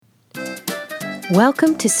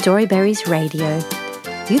Welcome to Storyberries Radio.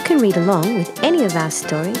 You can read along with any of our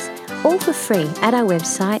stories, all for free at our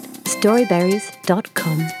website,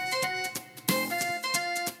 storyberries.com.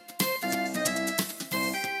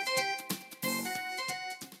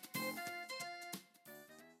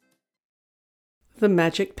 The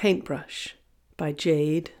Magic Paintbrush by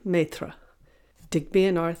Jade Maitre. Digby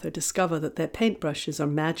and Arthur discover that their paintbrushes are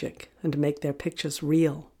magic and make their pictures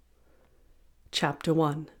real. Chapter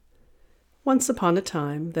 1. Once upon a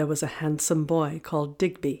time, there was a handsome boy called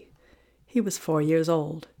Digby. He was 4 years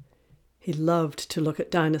old. He loved to look at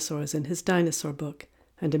dinosaurs in his dinosaur book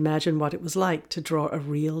and imagine what it was like to draw a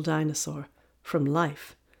real dinosaur from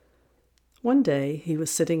life. One day, he was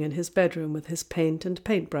sitting in his bedroom with his paint and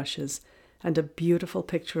paintbrushes and a beautiful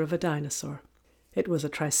picture of a dinosaur. It was a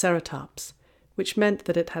triceratops, which meant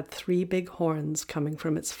that it had 3 big horns coming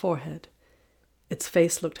from its forehead. Its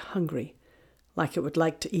face looked hungry, like it would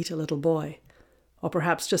like to eat a little boy, or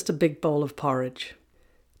perhaps just a big bowl of porridge.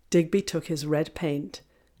 Digby took his red paint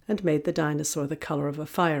and made the dinosaur the color of a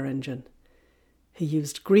fire engine. He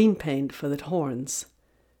used green paint for the horns.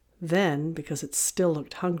 Then, because it still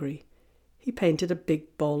looked hungry, he painted a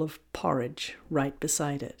big bowl of porridge right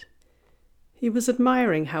beside it. He was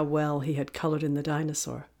admiring how well he had colored in the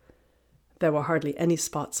dinosaur. There were hardly any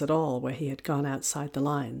spots at all where he had gone outside the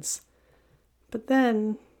lines. But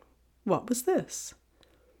then, what was this?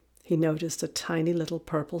 He noticed a tiny little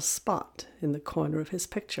purple spot in the corner of his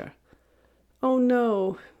picture. Oh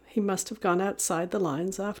no, he must have gone outside the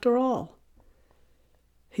lines after all.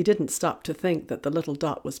 He didn't stop to think that the little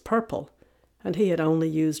dot was purple, and he had only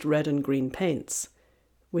used red and green paints,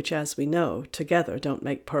 which, as we know, together don't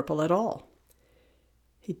make purple at all.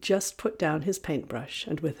 He just put down his paintbrush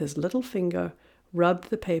and with his little finger rubbed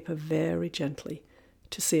the paper very gently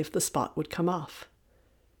to see if the spot would come off.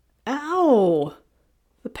 Ow!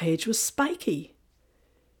 The page was spiky.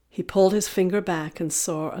 He pulled his finger back and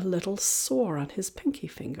saw a little sore on his pinky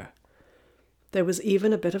finger. There was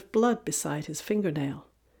even a bit of blood beside his fingernail.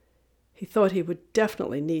 He thought he would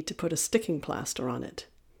definitely need to put a sticking plaster on it.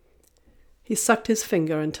 He sucked his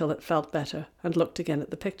finger until it felt better and looked again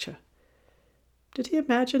at the picture. Did he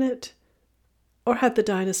imagine it? Or had the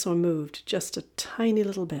dinosaur moved just a tiny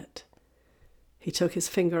little bit? He took his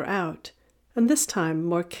finger out and this time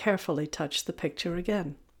more carefully touched the picture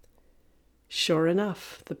again. Sure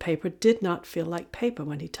enough, the paper did not feel like paper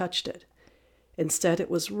when he touched it. Instead,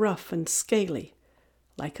 it was rough and scaly,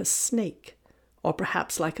 like a snake, or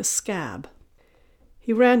perhaps like a scab.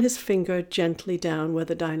 He ran his finger gently down where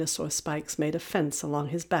the dinosaur spikes made a fence along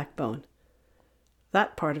his backbone.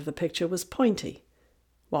 That part of the picture was pointy.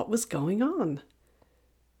 What was going on?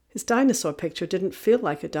 His dinosaur picture didn't feel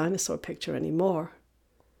like a dinosaur picture anymore.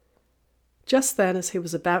 Just then, as he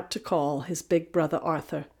was about to call his big brother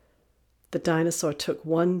Arthur, the dinosaur took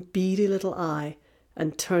one beady little eye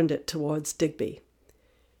and turned it towards Digby.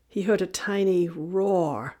 He heard a tiny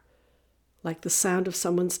roar, like the sound of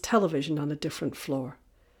someone's television on a different floor.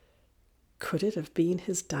 Could it have been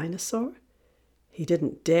his dinosaur? He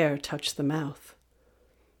didn't dare touch the mouth.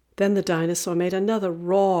 Then the dinosaur made another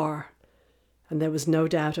roar, and there was no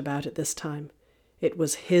doubt about it this time. It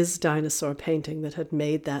was his dinosaur painting that had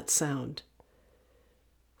made that sound.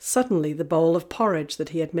 Suddenly, the bowl of porridge that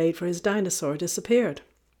he had made for his dinosaur disappeared.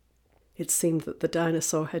 It seemed that the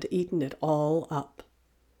dinosaur had eaten it all up.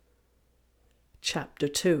 Chapter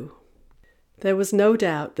 2. There was no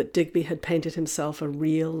doubt that Digby had painted himself a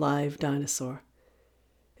real live dinosaur.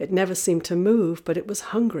 It never seemed to move, but it was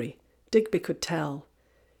hungry. Digby could tell.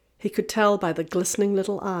 He could tell by the glistening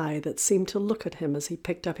little eye that seemed to look at him as he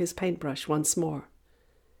picked up his paintbrush once more.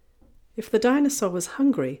 If the dinosaur was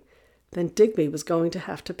hungry, then Digby was going to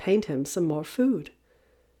have to paint him some more food.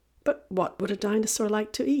 But what would a dinosaur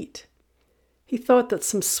like to eat? He thought that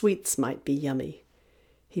some sweets might be yummy.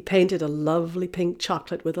 He painted a lovely pink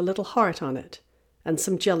chocolate with a little heart on it, and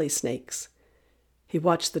some jelly snakes. He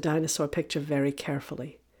watched the dinosaur picture very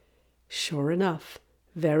carefully. Sure enough,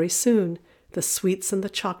 very soon, the sweets and the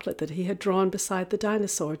chocolate that he had drawn beside the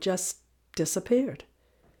dinosaur just disappeared.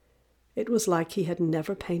 It was like he had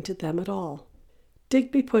never painted them at all.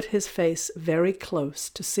 Digby put his face very close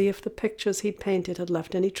to see if the pictures he'd painted had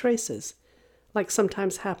left any traces, like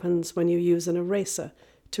sometimes happens when you use an eraser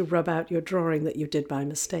to rub out your drawing that you did by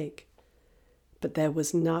mistake. But there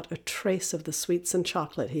was not a trace of the sweets and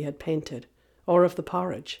chocolate he had painted, or of the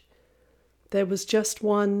porridge. There was just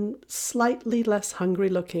one slightly less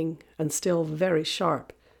hungry-looking and still very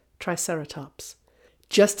sharp triceratops.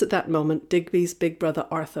 Just at that moment, Digby's big brother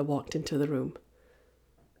Arthur walked into the room.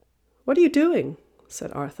 "What are you doing?" said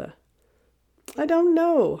Arthur. "I don't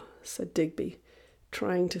know," said Digby.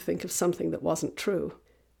 trying to think of something that wasn't true.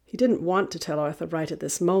 He didn't want to tell Arthur right at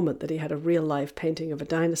this moment that he had a real-life painting of a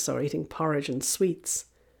dinosaur eating porridge and sweets.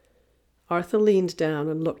 Arthur leaned down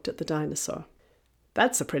and looked at the dinosaur.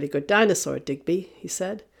 "That's a pretty good dinosaur, Digby," he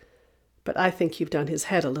said. "But I think you've done his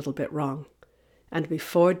head a little bit wrong." And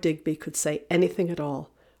before Digby could say anything at all,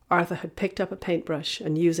 Arthur had picked up a paintbrush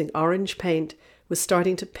and, using orange paint, was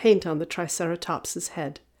starting to paint on the Triceratops's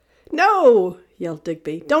head. "No!" yelled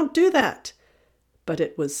Digby. "Don't do that!" But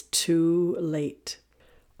it was too late.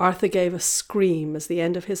 Arthur gave a scream as the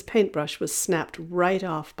end of his paintbrush was snapped right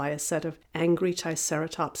off by a set of angry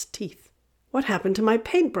Triceratops teeth. "What happened to my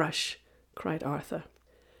paintbrush?" cried Arthur.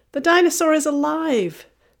 "The dinosaur is alive,"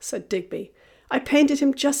 said Digby. "I painted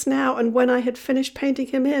him just now, and when I had finished painting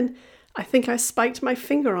him in, I think I spiked my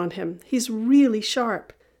finger on him. He's really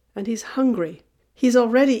sharp, and he's hungry. He's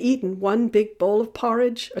already eaten one big bowl of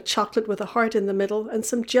porridge, a chocolate with a heart in the middle, and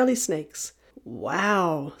some jelly snakes."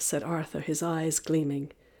 "Wow," said Arthur, his eyes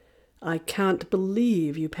gleaming. "I can't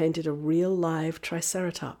believe you painted a real live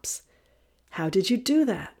Triceratops. How did you do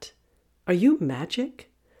that? Are you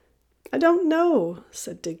magic?" "I don't know,"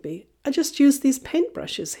 said Digby. "I just used these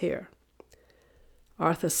paintbrushes here."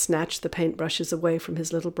 Arthur snatched the paintbrushes away from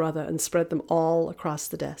his little brother and spread them all across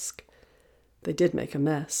the desk. They did make a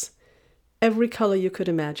mess. Every color you could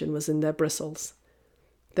imagine was in their bristles.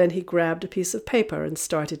 Then he grabbed a piece of paper and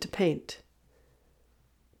started to paint.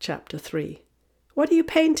 Chapter 3. "What are you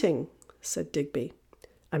painting?" said Digby.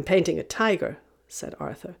 "I'm painting a tiger," said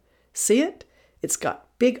Arthur. "See it? It's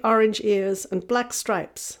got big orange ears and black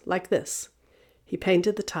stripes, like this." He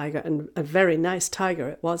painted the tiger, and a very nice tiger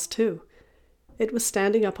it was, too. It was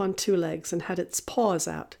standing up on two legs and had its paws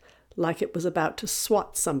out, like it was about to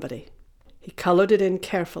swat somebody. He colored it in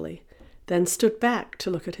carefully, then stood back to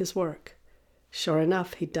look at his work. Sure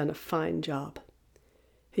enough, he'd done a fine job.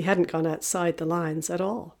 He hadn't gone outside the lines at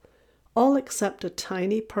all except a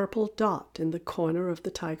tiny purple dot in the corner of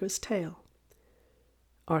the tiger's tail.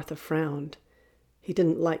 Arthur frowned. He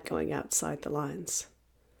didn't like going outside the lines.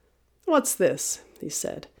 "What's this?" he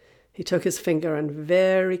said. He took his finger and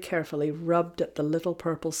very carefully rubbed at the little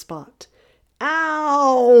purple spot.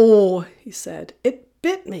 "Ow!" he said. "It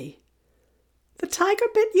bit me." "The tiger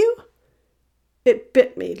bit you?" "It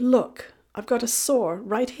bit me. Look, I've got a sore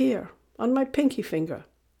right here on my pinky finger."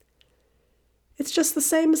 "It's just the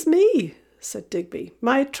same as me," said Digby.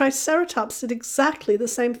 "My Triceratops did exactly the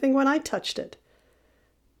same thing when I touched it.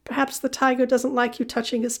 Perhaps the tiger doesn't like you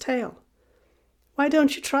touching his tail. Why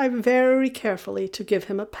don't you try very carefully to give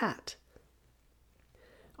him a pat?"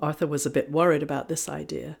 Arthur was a bit worried about this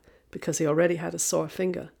idea because he already had a sore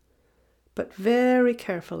finger. But very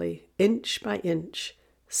carefully, inch by inch,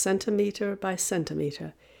 centimeter by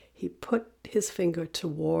centimeter, he put his finger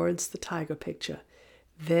towards the tiger picture.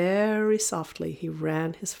 Very softly he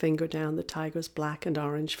ran his finger down the tiger's black and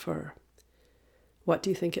orange fur. What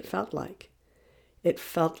do you think it felt like? It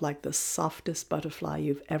felt like the softest butterfly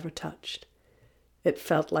you've ever touched. It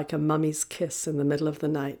felt like a mummy's kiss in the middle of the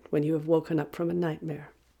night when you have woken up from a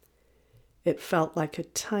nightmare. It felt like a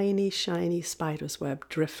tiny, shiny spider's web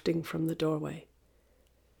drifting from the doorway.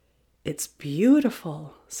 "It's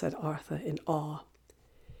beautiful," said Arthur in awe.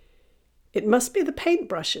 "It must be the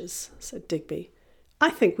paintbrushes," said Digby.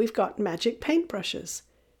 "I think we've got magic paintbrushes.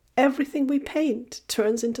 Everything we paint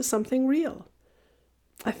turns into something real.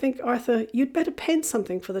 I think, Arthur, you'd better paint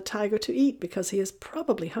something for the tiger to eat because he is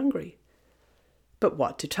probably hungry." "But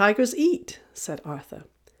what do tigers eat?" said Arthur.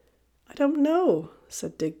 "I don't know,"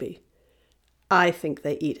 said Digby. "I think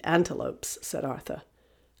they eat antelopes," said Arthur.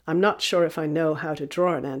 "I'm not sure if I know how to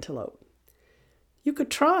draw an antelope." "You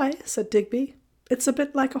could try," said Digby. "It's a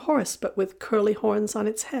bit like a horse, but with curly horns on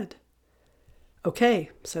its head."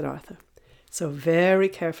 "Okay," said Arthur. So very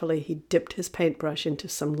carefully he dipped his paintbrush into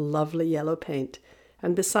some lovely yellow paint,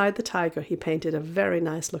 and beside the tiger he painted a very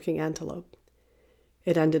nice-looking antelope.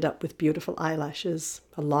 It ended up with beautiful eyelashes,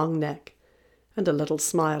 a long neck, and a little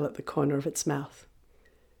smile at the corner of its mouth.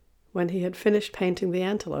 When he had finished painting the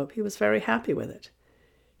antelope, he was very happy with it.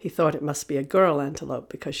 He thought it must be a girl antelope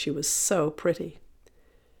because she was so pretty.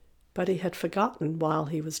 But he had forgotten while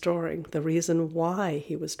he was drawing the reason why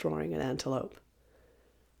he was drawing an antelope.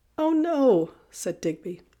 "Oh no," said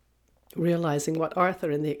Digby, realizing what Arthur,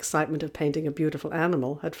 in the excitement of painting a beautiful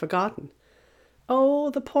animal, had forgotten. "Oh,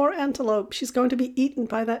 the poor antelope, she's going to be eaten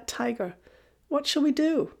by that tiger. What shall we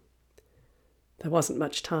do?" There wasn't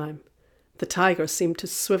much time. The tiger seemed to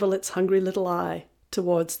swivel its hungry little eye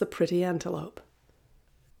towards the pretty antelope.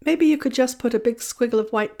 "Maybe you could just put a big squiggle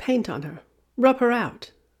of white paint on her. Rub her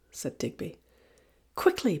out," said Digby.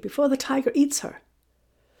 "Quickly, before the tiger eats her."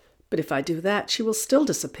 "But if I do that, she will still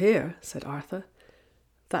disappear," said Arthur.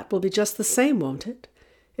 That will be just the same, won't it?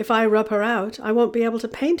 If I rub her out, I won't be able to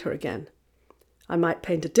paint her again. I might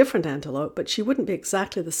paint a different antelope, but she wouldn't be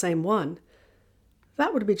exactly the same one.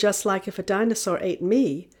 That would be just like if a dinosaur ate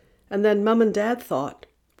me, and then Mum and Dad thought,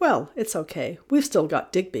 well, it's okay, we've still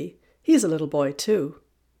got Digby. He's a little boy too.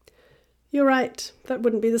 You're right, that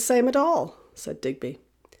wouldn't be the same at all, said Digby.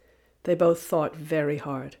 They both thought very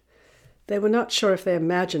hard. They were not sure if they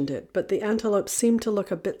imagined it, but the antelope seemed to look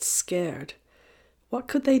a bit scared. What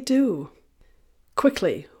could they do?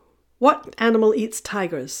 Quickly, what animal eats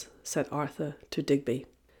tigers? Said Arthur to Digby.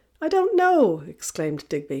 I don't know, exclaimed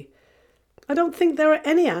Digby. I don't think there are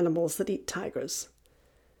any animals that eat tigers.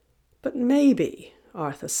 But maybe,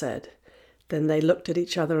 Arthur said. Then they looked at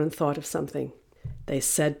each other and thought of something. They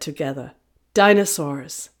said together,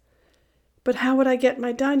 dinosaurs. But how would I get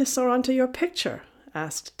my dinosaur onto your picture?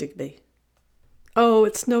 Asked Digby. Oh,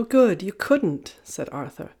 it's no good, you couldn't, said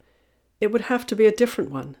Arthur. It would have to be a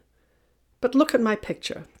different one. But look at my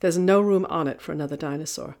picture. There's no room on it for another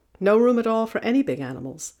dinosaur. No room at all for any big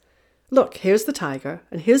animals. Look, here's the tiger,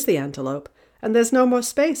 and here's the antelope, and there's no more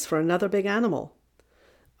space for another big animal.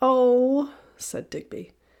 Oh, said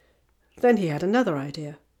Digby. Then he had another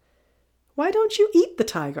idea. Why don't you eat the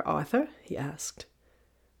tiger, Arthur? He asked.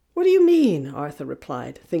 What do you mean? Arthur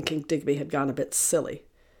replied, thinking Digby had gone a bit silly.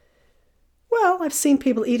 Well, I've seen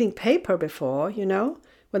people eating paper before, you know,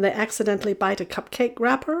 when they accidentally bite a cupcake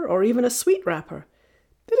wrapper or even a sweet wrapper.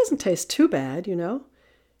 It doesn't taste too bad, you know.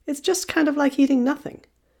 It's just kind of like eating nothing.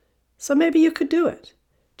 So maybe you could do it.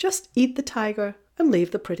 Just eat the tiger and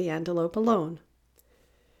leave the pretty antelope alone.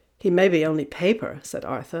 He may be only paper, said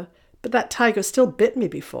Arthur, but that tiger still bit me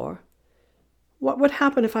before. What would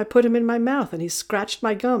happen if I put him in my mouth and he scratched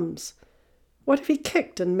my gums? What if he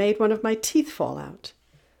kicked and made one of my teeth fall out?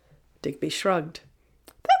 Digby shrugged.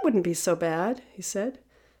 That wouldn't be so bad, he said.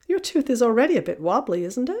 Your tooth is already a bit wobbly,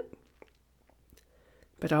 isn't it?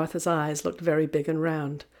 But Arthur's eyes looked very big and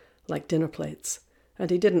round, like dinner plates, and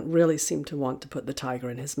he didn't really seem to want to put the tiger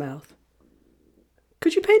in his mouth.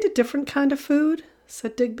 Could you paint a different kind of food?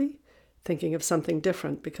 Said Digby, thinking of something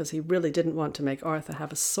different because he really didn't want to make Arthur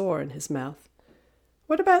have a sore in his mouth.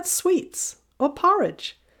 What about sweets or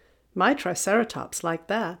porridge? My Triceratops liked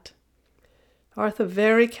that. Arthur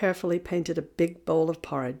very carefully painted a big bowl of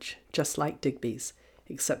porridge, just like Digby's,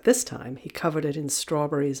 except this time he covered it in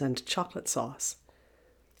strawberries and chocolate sauce.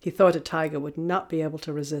 He thought a tiger would not be able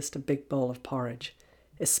to resist a big bowl of porridge,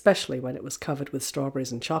 especially when it was covered with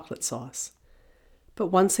strawberries and chocolate sauce. But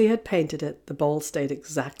once he had painted it, the bowl stayed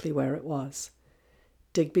exactly where it was.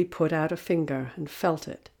 Digby put out a finger and felt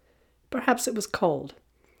it. Perhaps it was cold.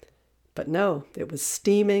 But no, it was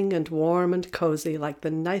steaming and warm and cozy like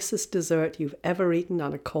the nicest dessert you've ever eaten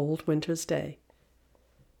on a cold winter's day.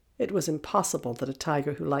 It was impossible that a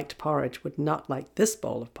tiger who liked porridge would not like this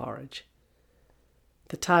bowl of porridge.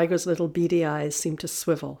 The tiger's little beady eyes seemed to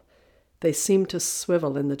swivel. They seemed to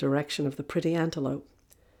swivel in the direction of the pretty antelope.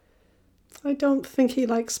 I don't think he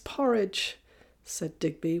likes porridge, said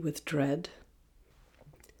Digby with dread.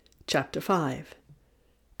 Chapter 5.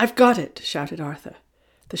 I've got it, shouted Arthur.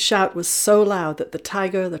 The shout was so loud that the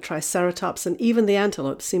tiger, the Triceratops, and even the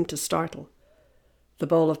antelope seemed to startle. The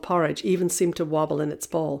bowl of porridge even seemed to wobble in its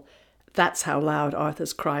bowl. That's how loud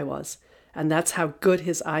Arthur's cry was, and that's how good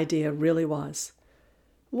his idea really was.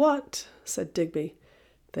 What? Said Digby.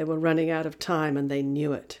 They were running out of time, and they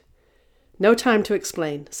knew it. No time to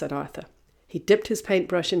explain, said Arthur. He dipped his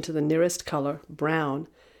paintbrush into the nearest color, brown,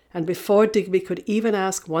 and before Digby could even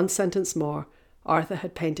ask one sentence more, Arthur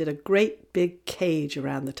had painted a great big cage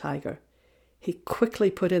around the tiger. He quickly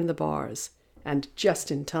put in the bars, and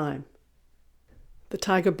just in time. The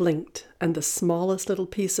tiger blinked, and the smallest little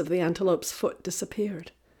piece of the antelope's foot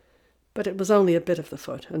disappeared. But it was only a bit of the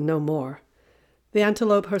foot, and no more. The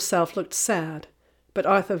antelope herself looked sad, but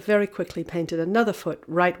Arthur very quickly painted another foot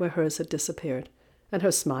right where hers had disappeared, and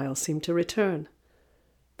her smile seemed to return.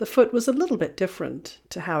 The foot was a little bit different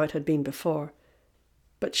to how it had been before,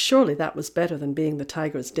 but surely that was better than being the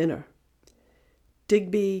tiger's dinner.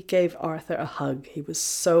 Digby gave Arthur a hug. He was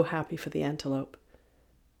so happy for the antelope,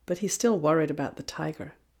 but he still worried about the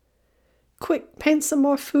tiger. Quick, paint some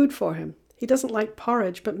more food for him. He doesn't like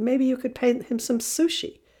porridge, but maybe you could paint him some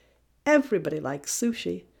sushi. Everybody likes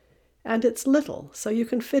sushi, and it's little, so you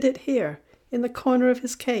can fit it here, in the corner of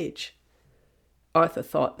his cage. Arthur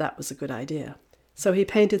thought that was a good idea, so he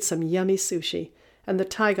painted some yummy sushi, and the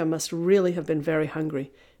tiger must really have been very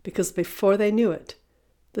hungry, because before they knew it,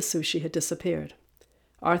 the sushi had disappeared.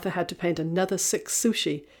 Arthur had to paint another 6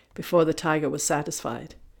 sushi before the tiger was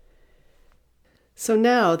satisfied. So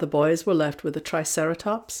now the boys were left with a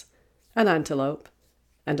Triceratops, an antelope,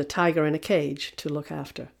 and a tiger in a cage to look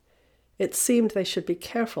after. It seemed they should be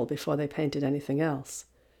careful before they painted anything else.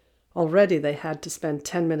 Already they had to spend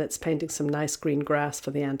 10 minutes painting some nice green grass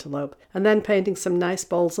for the antelope, and then painting some nice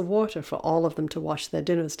bowls of water for all of them to wash their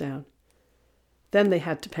dinners down. Then they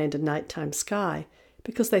had to paint a nighttime sky,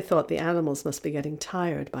 because they thought the animals must be getting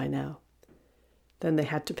tired by now. Then they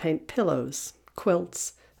had to paint pillows,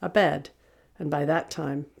 quilts, a bed, and by that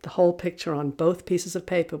time the whole picture on both pieces of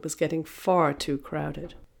paper was getting far too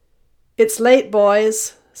crowded. "It's late,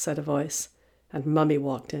 boys," said a voice, and Mummy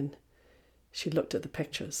walked in. She looked at the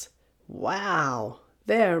pictures. "Wow,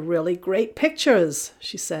 they're really great pictures,"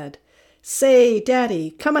 she said. "Say,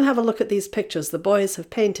 Daddy, come and have a look at these pictures the boys have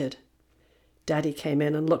painted." Daddy came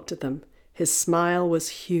in and looked at them. His smile was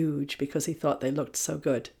huge because he thought they looked so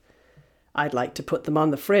good. "I'd like to put them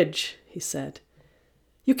on the fridge," he said.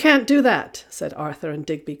 "You can't do that," said Arthur and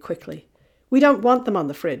Digby quickly. "We don't want them on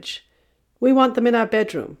the fridge. We want them in our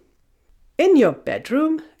bedroom." "In your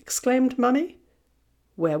bedroom?" exclaimed Mummy.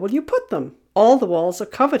 "Where will you put them? All the walls are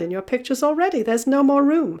covered in your pictures already. There's no more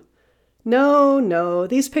room." No,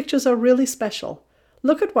 these pictures are really special.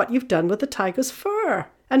 Look at what you've done with the tiger's fur,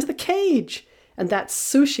 and the cage, and that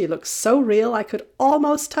sushi looks so real I could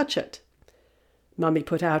almost touch it." Mummy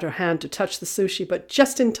put out her hand to touch the sushi, but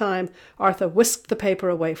just in time Arthur whisked the paper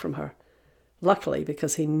away from her. Luckily,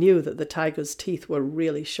 because he knew that the tiger's teeth were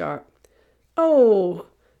really sharp. "Oh,"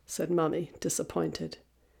 said Mummy, disappointed.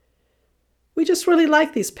 "We just really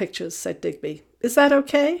like these pictures," said Digby. "Is that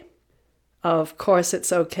okay?" "Of course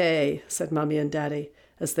it's okay," said Mummy and Daddy,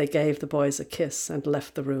 as they gave the boys a kiss and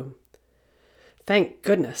left the room. "Thank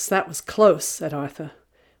goodness, that was close," said Arthur.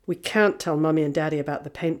 "We can't tell Mummy and Daddy about the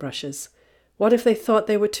paintbrushes. What if they thought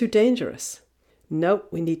they were too dangerous? Nope,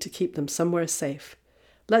 we need to keep them somewhere safe.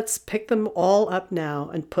 Let's pick them all up now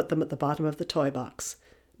and put them at the bottom of the toy box.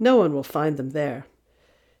 No one will find them there."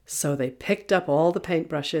 So they picked up all the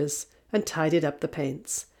paintbrushes and tidied up the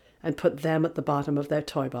paints and put them at the bottom of their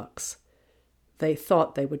toy box. They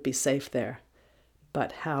thought they would be safe there,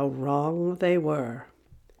 but how wrong they were.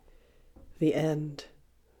 The end.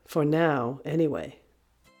 For now, anyway.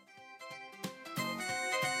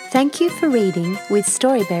 Thank you for reading with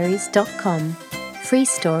Storyberries.com. Free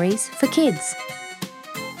stories for kids.